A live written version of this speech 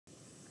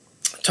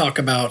talk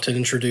about and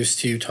introduce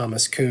to you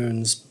Thomas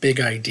Kuhn's big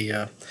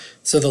idea.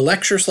 So the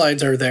lecture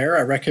slides are there.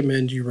 I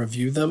recommend you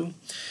review them.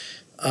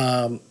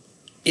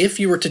 If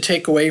you were to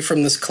take away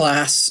from this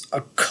class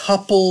a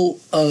couple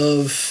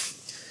of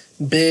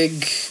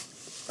big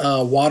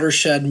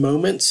watershed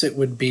moments, it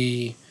would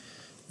be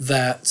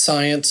that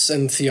science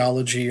and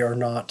theology are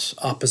not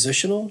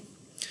oppositional.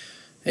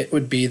 It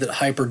would be that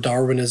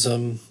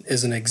hyper-Darwinism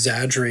is an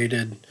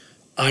exaggerated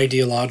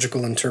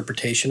ideological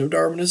interpretation of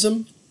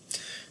Darwinism.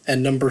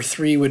 And number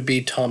 3 would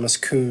be Thomas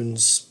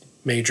Kuhn's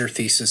major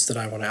thesis that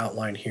I want to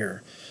outline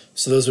here.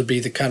 So those would be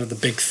the kind of the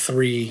big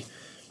 3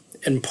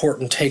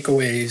 important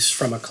takeaways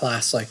from a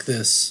class like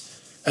this,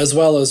 as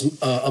well as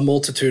a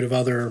multitude of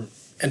other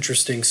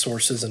interesting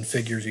sources and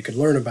figures you could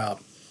learn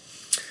about.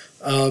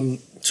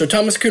 So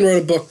Thomas Kuhn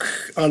wrote a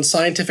book on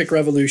scientific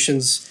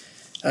revolutions.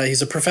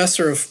 He's a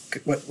professor of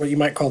what you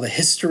might call the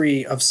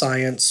history of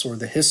science, or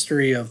the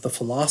history of the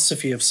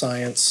philosophy of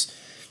science.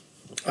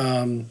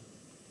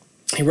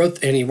 He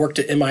worked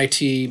at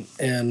MIT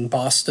in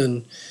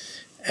Boston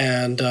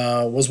and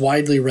was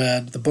widely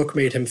read. The book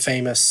made him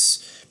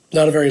famous.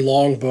 Not a very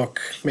long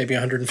book, maybe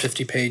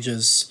 150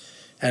 pages,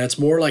 and it's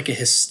more like a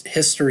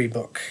history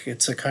book.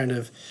 It's a kind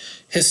of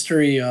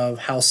history of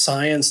how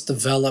science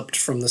developed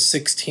from the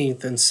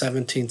 16th and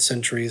 17th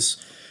centuries,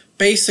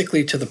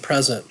 basically to the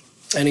present.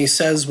 And he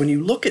says when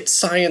you look at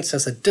science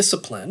as a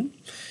discipline,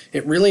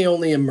 it really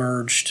only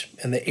emerged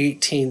in the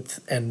 18th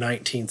and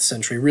 19th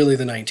century, really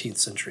the 19th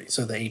century,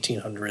 so the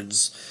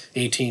 1800s,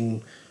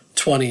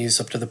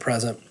 1820s up to the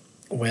present,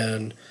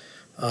 when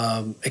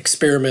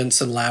experiments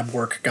and lab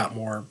work got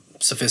more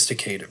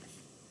sophisticated.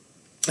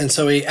 And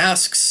so he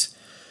asks,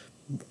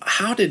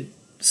 how did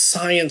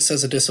science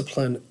as a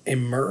discipline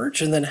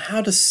emerge? And then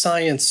how does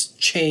science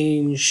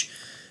change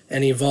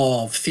and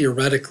evolve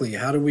theoretically?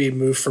 How do we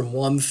move from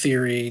one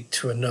theory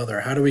to another?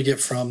 How do we get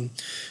from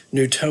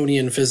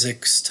Newtonian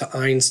physics to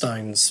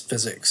Einstein's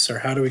physics? Or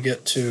how do we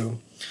get to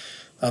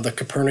the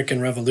Copernican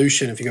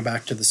revolution, if you go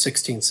back to the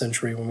 16th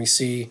century, when we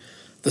see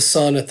the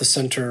sun at the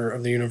center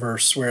of the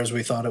universe, whereas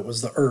we thought it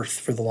was the earth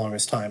for the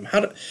longest time?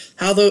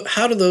 How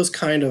do those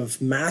kind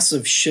of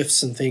massive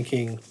shifts in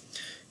thinking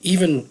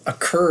even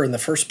occur in the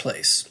first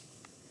place?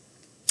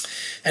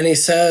 And he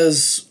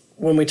says,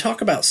 when we talk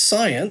about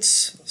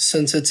science,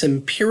 since it's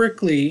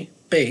empirically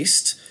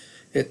based,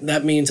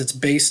 that means it's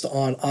based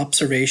on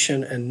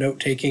observation and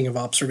note-taking of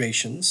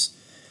observations,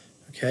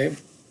 okay?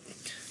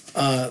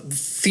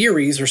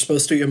 Theories are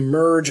supposed to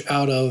emerge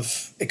out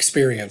of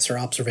experience or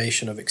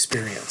observation of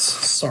experience.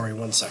 Sorry,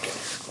 one second.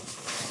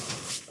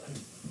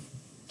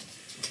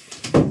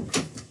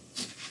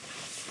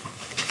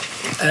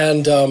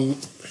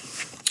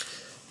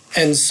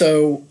 And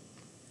so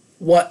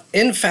what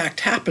in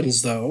fact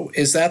happens, though,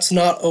 is that's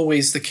not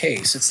always the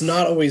case. It's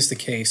not always the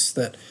case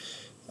that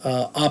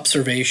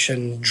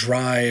observation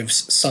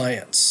drives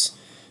science,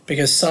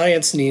 because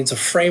science needs a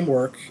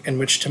framework in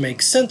which to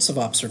make sense of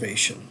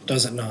observation,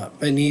 does it not?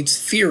 It needs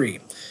theory.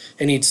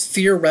 It needs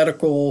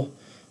theoretical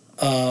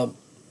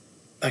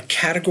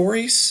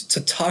categories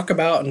to talk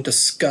about and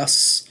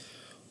discuss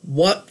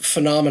what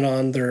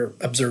phenomenon they're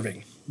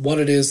observing, what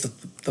it is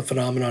that the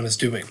phenomenon is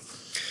doing.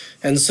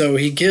 And so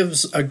he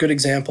gives a good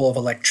example of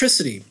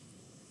electricity.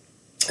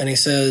 And he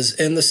says,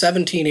 in the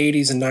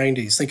 1780s and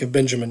 90s, think of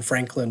Benjamin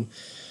Franklin,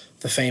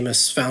 one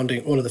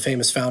of the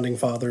famous founding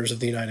fathers of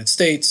the United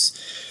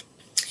States.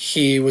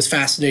 He was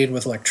fascinated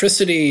with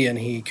electricity, and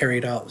he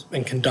carried out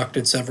and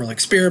conducted several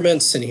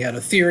experiments, and he had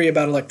a theory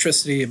about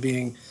electricity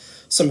being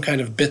some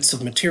kind of bits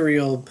of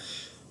material.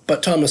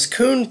 But Thomas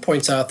Kuhn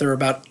points out there are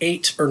about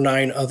 8 or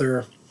 9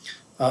 other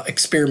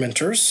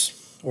experimenters,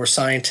 or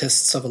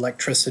scientists of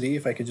electricity,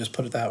 if I could just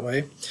put it that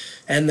way,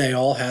 and they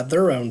all had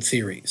their own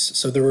theories.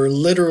 So there were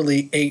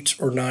literally 8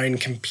 or 9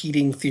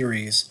 competing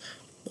theories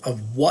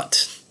of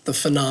what the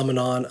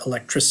phenomenon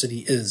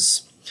electricity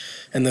is.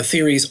 And the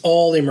theories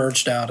all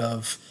emerged out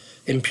of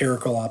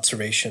empirical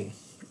observation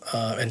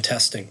and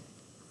testing.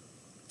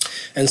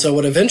 And so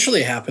what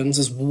eventually happens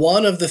is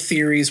one of the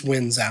theories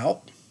wins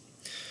out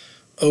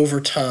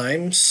over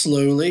time,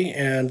 slowly,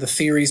 and the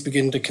theories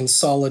begin to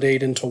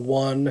consolidate into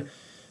one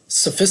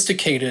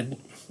sophisticated,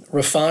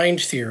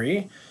 refined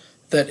theory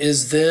that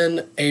is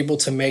then able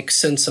to make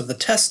sense of the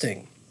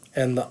testing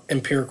and the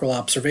empirical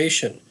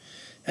observation.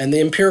 And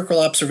the empirical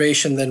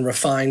observation then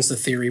refines the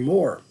theory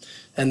more.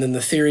 And then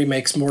the theory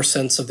makes more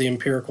sense of the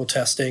empirical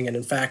testing. And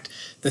in fact,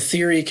 the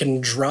theory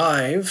can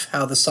drive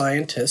how the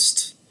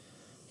scientist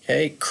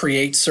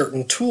create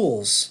certain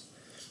tools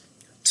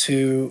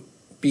to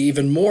be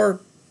even more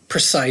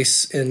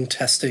precise in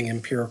testing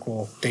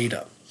empirical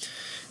data.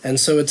 And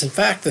so it's in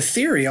fact the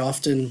theory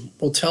often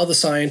will tell the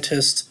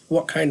scientist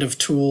what kind of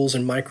tools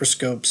and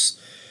microscopes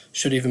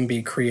should even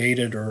be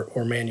created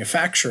or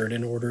manufactured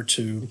in order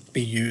to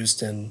be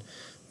used in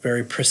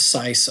very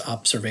precise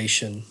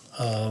observation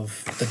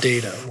of the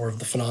data or of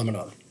the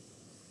phenomenon.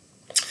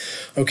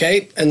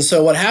 Okay, and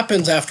so what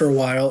happens after a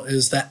while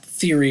is that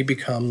theory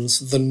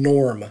becomes the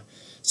norm.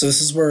 So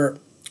this is where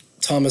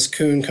Thomas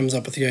Kuhn comes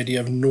up with the idea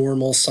of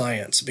normal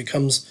science. It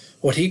becomes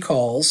what he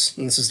calls,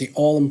 and this is the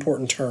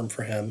all-important term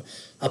for him,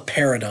 a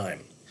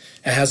paradigm.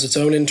 It has its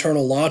own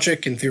internal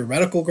logic and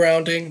theoretical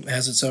grounding. It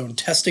has its own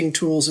testing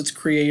tools it's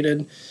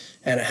created,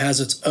 and it has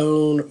its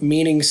own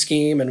meaning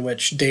scheme in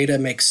which data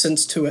makes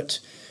sense to it.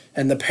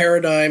 And the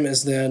paradigm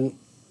is then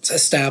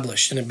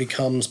established, and it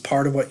becomes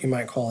part of what you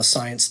might call a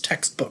science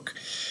textbook.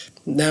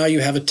 Now you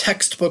have a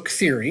textbook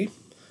theory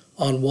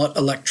on what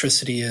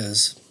electricity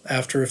is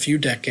after a few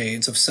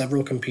decades of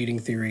several competing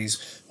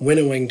theories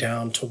winnowing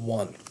down to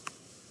one.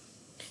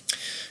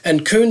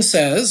 And Kuhn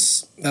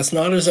says that's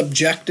not as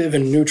objective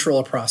and neutral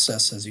a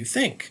process as you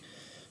think.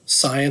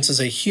 Science is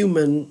a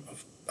human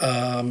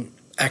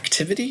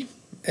activity.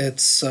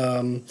 It's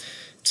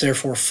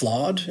therefore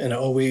flawed and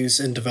always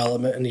in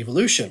development and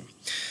evolution.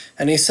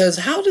 And he says,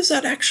 how does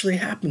that actually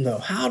happen, though?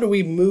 How do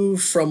we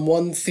move from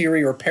one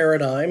theory or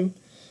paradigm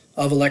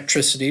of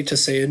electricity to,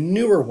 say, a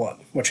newer one,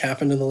 which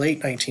happened in the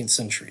late 19th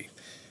century,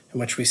 in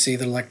which we see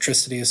that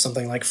electricity is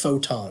something like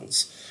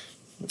photons,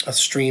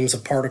 streams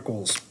of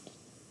particles,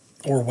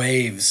 or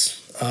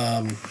waves.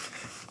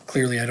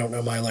 Clearly, I don't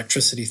know my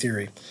electricity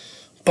theory.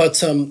 But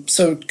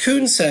so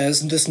Kuhn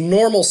says this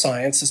normal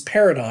science, this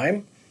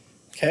paradigm,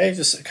 okay,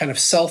 just a kind of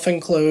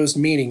self-enclosed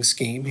meaning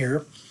scheme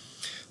here,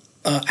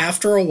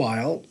 after a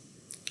while,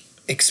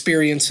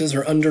 experiences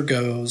or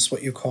undergoes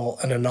what you call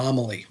an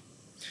anomaly.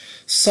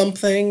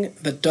 Something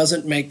that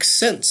doesn't make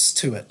sense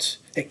to it.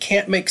 It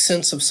can't make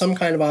sense of some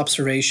kind of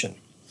observation.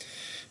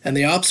 And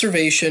the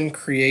observation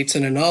creates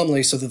an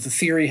anomaly so that the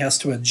theory has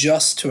to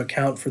adjust to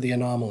account for the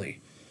anomaly.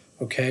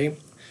 Okay?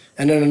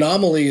 And an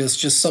anomaly is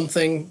just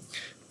something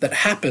that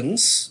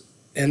happens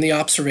in the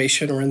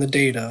observation or in the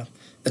data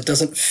that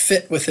doesn't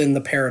fit within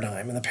the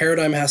paradigm. And the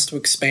paradigm has to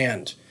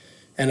expand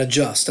and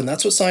adjust. And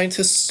that's what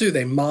scientists do.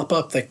 They mop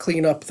up, they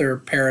clean up their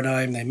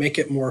paradigm, they make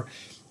it more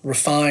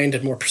refined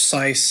and more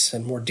precise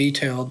and more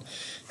detailed.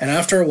 And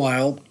after a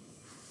while,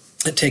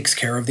 it takes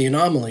care of the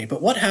anomaly.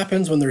 But what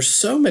happens when there's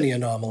so many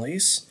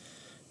anomalies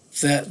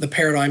that the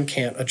paradigm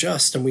can't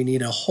adjust and we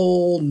need a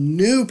whole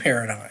new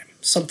paradigm,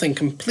 something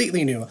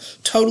completely new, a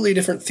totally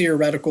different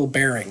theoretical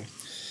bearing,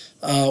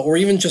 or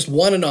even just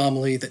one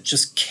anomaly that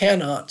just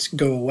cannot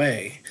go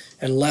away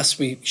unless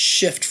we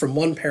shift from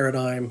one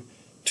paradigm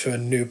to a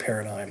new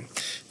paradigm.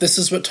 This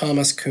is what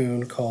Thomas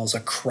Kuhn calls a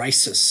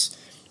crisis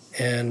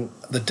in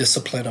the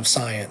discipline of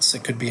science.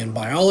 It could be in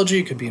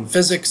biology, it could be in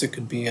physics, it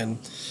could be in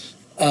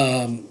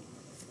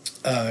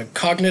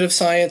cognitive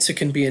science, it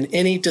can be in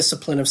any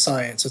discipline of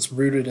science. It's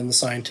rooted in the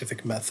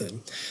scientific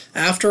method.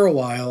 After a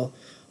while,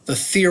 the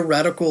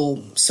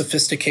theoretical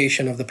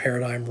sophistication of the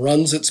paradigm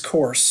runs its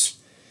course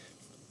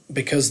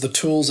because the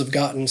tools have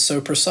gotten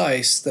so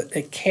precise that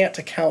it can't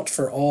account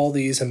for all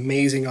these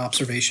amazing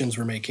observations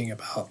we're making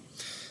about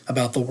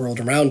the world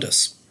around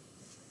us.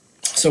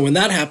 So when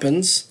that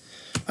happens,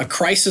 a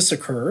crisis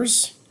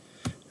occurs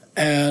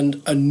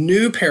and a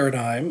new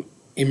paradigm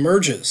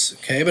emerges,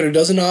 okay? But it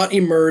does not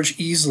emerge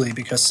easily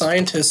because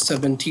scientists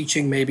have been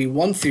teaching maybe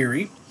one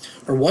theory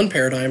or one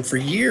paradigm for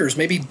years,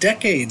 maybe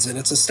decades, and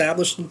it's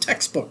established in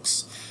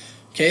textbooks.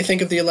 Okay,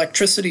 think of the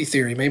electricity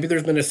theory. Maybe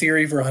there's been a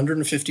theory for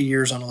 150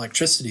 years on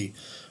electricity.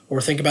 Or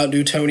think about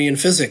Newtonian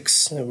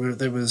physics.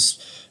 That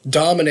was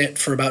dominant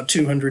for about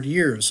 200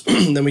 years.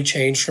 Then we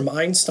changed from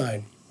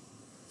Einstein.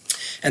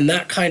 And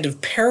that kind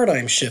of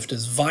paradigm shift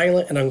is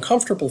violent and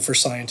uncomfortable for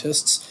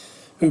scientists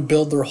who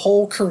build their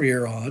whole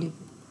career on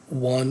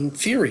one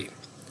theory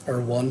or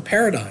one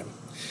paradigm.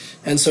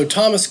 And so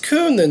Thomas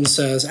Kuhn then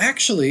says,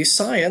 actually,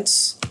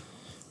 science,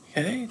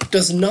 okay,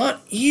 does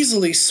not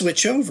easily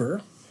switch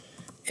over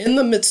in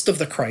the midst of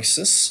the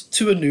crisis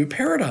to a new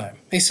paradigm.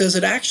 He says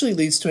it actually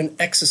leads to an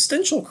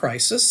existential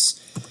crisis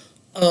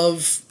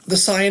of the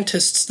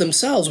scientists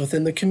themselves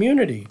within the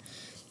community.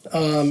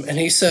 And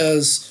he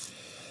says,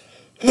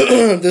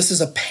 this is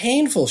a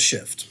painful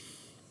shift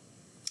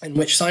in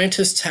which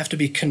scientists have to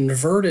be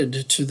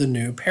converted to the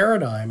new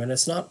paradigm, and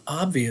it's not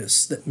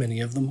obvious that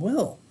many of them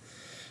will.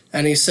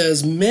 And he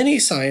says many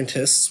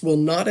scientists will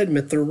not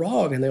admit they're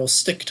wrong, and they will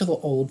stick to the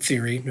old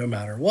theory no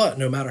matter what,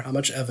 no matter how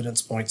much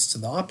evidence points to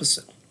the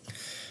opposite.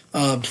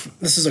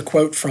 This is a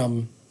quote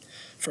from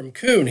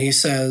Kuhn. He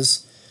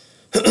says,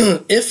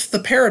 if the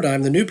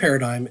paradigm, the new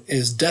paradigm,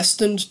 is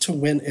destined to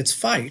win its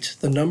fight,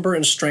 the number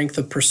and strength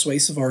of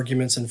persuasive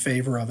arguments in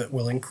favor of it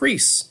will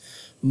increase.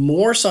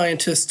 More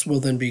scientists will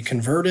then be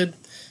converted,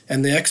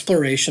 and the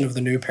exploration of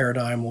the new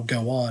paradigm will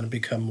go on and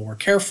become more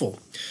careful.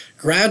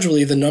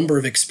 Gradually, the number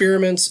of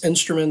experiments,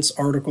 instruments,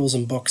 articles,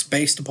 and books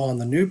based upon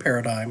the new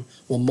paradigm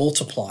will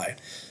multiply.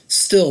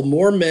 Still,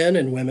 more men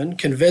and women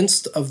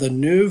convinced of the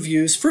new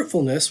view's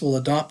fruitfulness will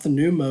adopt the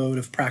new mode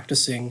of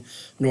practicing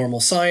normal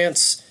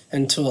science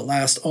until at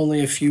last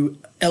only a few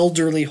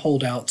elderly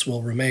holdouts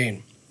will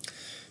remain.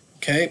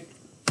 Okay?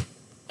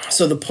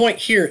 So the point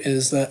here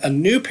is that a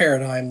new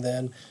paradigm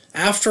then,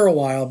 after a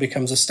while,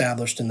 becomes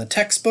established in the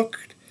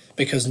textbook.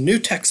 Because new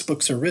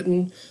textbooks are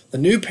written, the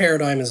new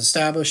paradigm is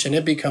established, and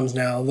it becomes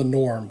now the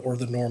norm or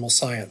the normal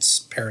science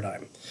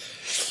paradigm.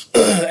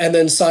 And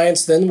then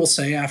science then will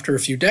say after a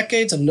few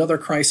decades, another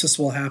crisis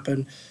will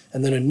happen,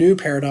 and then a new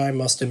paradigm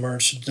must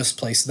emerge to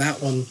displace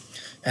that one.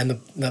 And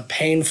the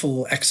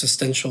painful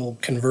existential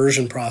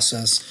conversion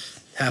process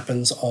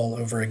happens all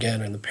over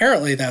again. And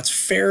apparently that's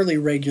fairly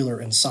regular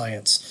in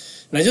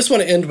science. And I just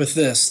want to end with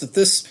this, that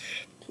this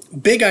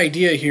big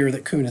idea here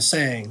that Kuhn is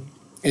saying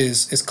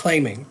is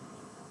claiming,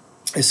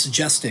 is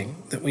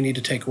suggesting that we need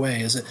to take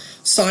away is that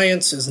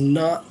science is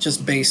not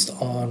just based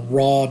on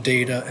raw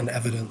data and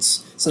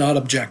evidence. It's not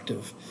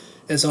objective.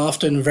 It's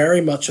often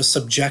very much a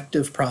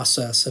subjective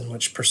process in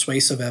which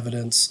persuasive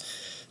evidence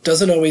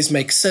doesn't always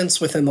make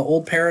sense within the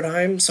old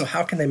paradigm, so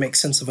how can they make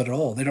sense of it at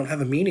all? They don't have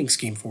a meaning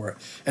scheme for it.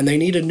 And they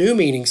need a new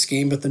meaning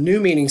scheme, but the new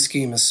meaning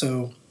scheme is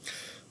so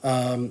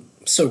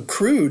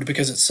crude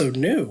because it's so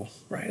new,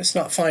 right? It's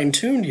not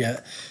fine-tuned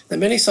yet, that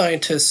many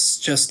scientists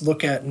just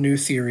look at new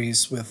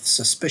theories with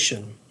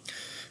suspicion.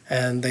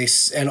 And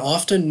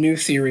often new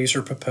theories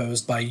are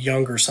proposed by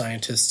younger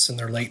scientists in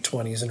their late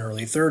 20s and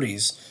early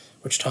 30s,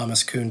 which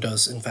Thomas Kuhn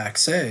does in fact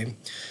say,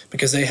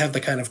 because they have the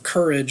kind of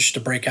courage to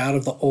break out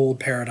of the old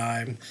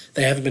paradigm.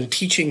 They haven't been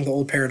teaching the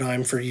old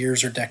paradigm for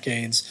years or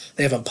decades.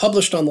 They haven't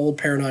published on the old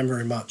paradigm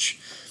very much.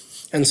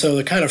 And so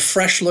the kind of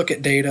fresh look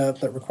at data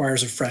that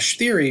requires a fresh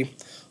theory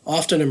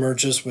often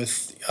emerges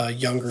with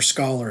younger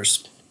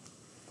scholars.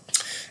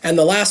 And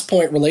the last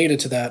point related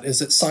to that is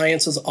that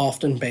science is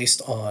often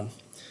based on,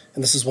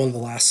 and this is one of the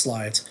last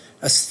slides,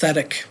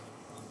 aesthetic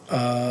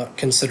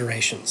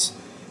considerations.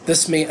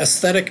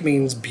 Aesthetic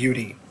means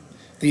beauty.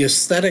 The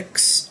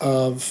aesthetics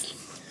of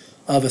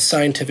a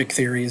scientific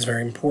theory is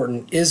very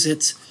important. Is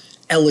it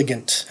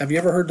elegant? Have you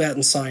ever heard that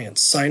in science?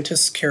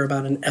 Scientists care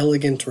about an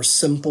elegant or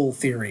simple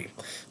theory.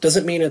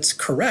 Doesn't mean it's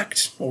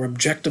correct or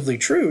objectively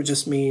true, it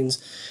just means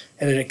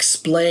and it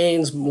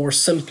explains more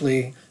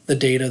simply the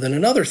data than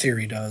another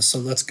theory does, so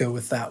let's go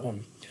with that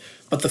one.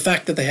 But the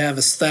fact that they have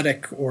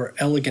aesthetic or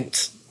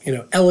elegant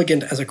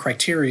as a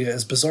criteria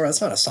is bizarre. That's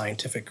not a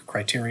scientific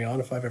criterion,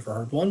 if I've ever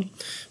heard one.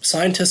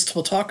 Scientists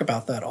will talk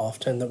about that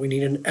often, that we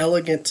need an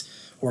elegant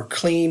or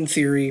clean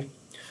theory.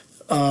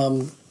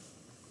 And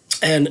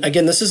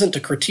again, this isn't to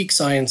critique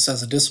science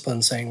as a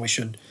discipline, saying we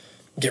should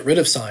get rid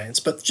of science,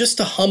 but just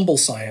to humble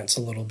science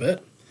a little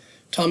bit.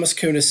 Thomas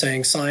Kuhn is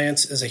saying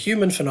science is a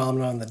human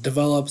phenomenon that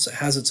develops, it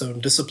has its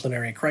own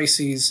disciplinary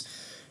crises,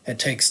 it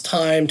takes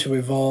time to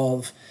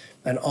evolve,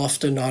 and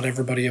often not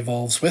everybody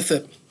evolves with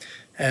it.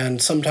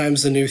 And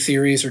sometimes the new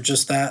theories are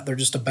just that. They're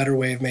just a better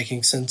way of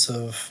making sense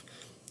of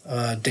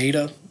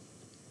data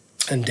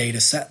and data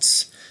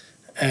sets.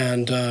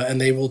 And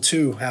they will,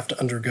 too, have to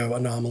undergo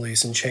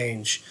anomalies and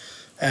change.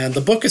 And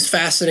the book is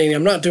fascinating.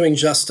 I'm not doing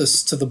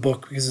justice to the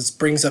book because it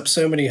brings up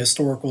so many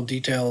historical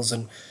details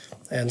and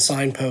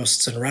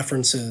signposts and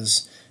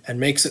references and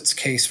makes its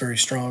case very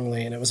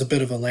strongly. And it was a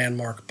bit of a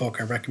landmark book.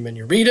 I recommend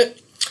you read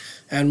it.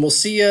 And we'll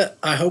see you,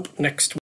 I hope, next week.